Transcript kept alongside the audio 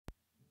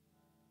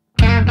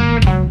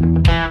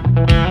She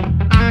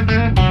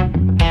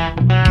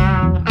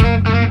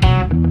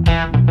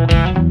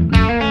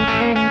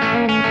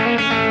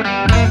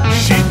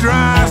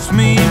drives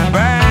me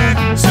back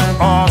to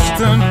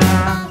Austin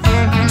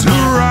to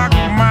rock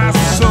my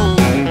soul.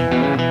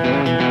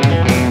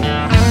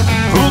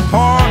 Pool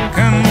park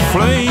and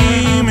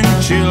flaming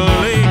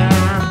chili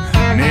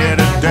near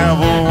the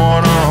Devil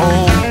Water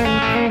Hole.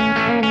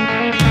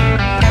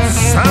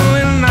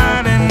 Sunny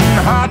night in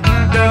hot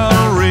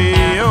Del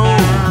Rio,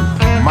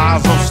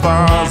 miles of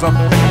stars up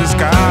in the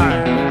sky.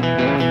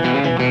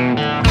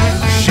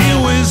 She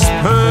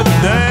whispered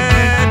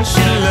that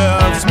she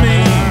loves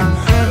me,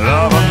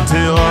 love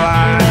until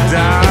I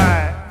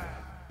die.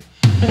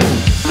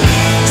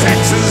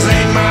 Texas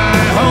ain't my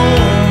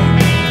home.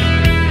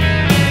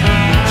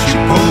 She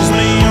pulls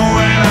me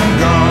when I'm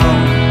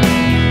gone.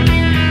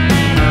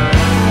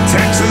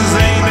 Texas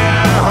ain't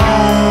at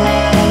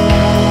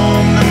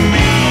home to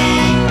me.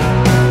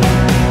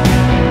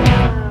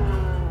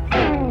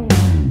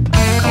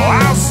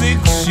 Class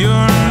 6,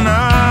 you're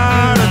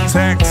not a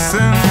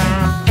Texan.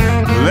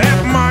 That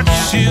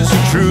much is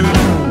true.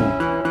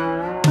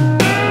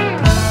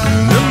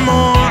 The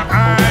more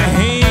I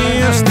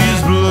hear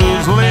these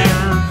blues lick,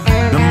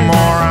 the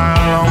more I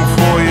long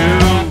for you.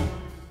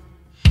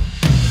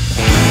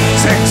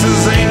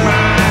 Texas ain't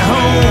my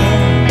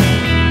home.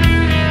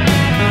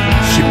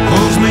 She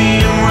pulls me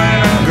when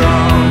I'm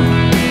gone.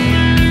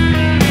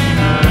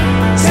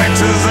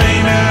 Texas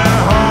ain't at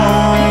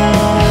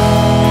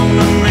home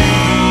to me.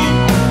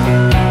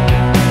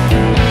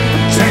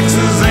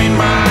 Texas ain't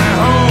my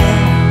home.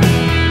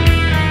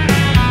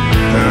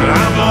 And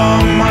I've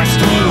long much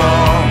too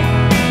long.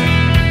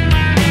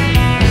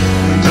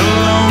 The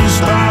Lone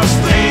Star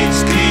States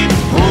keep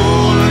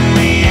pulling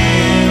me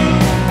in.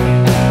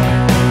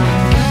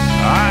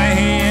 I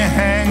hear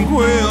Hank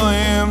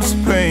Williams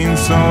playing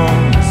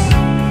songs,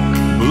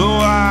 blue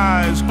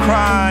eyes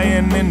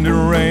crying in the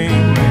rain.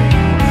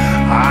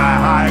 I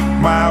hike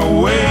my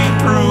way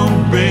through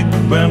Big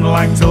Bend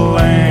like the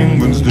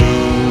Langmans do.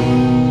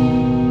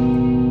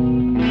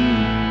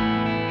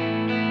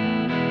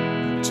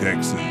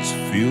 Texas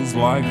feels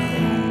like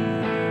home.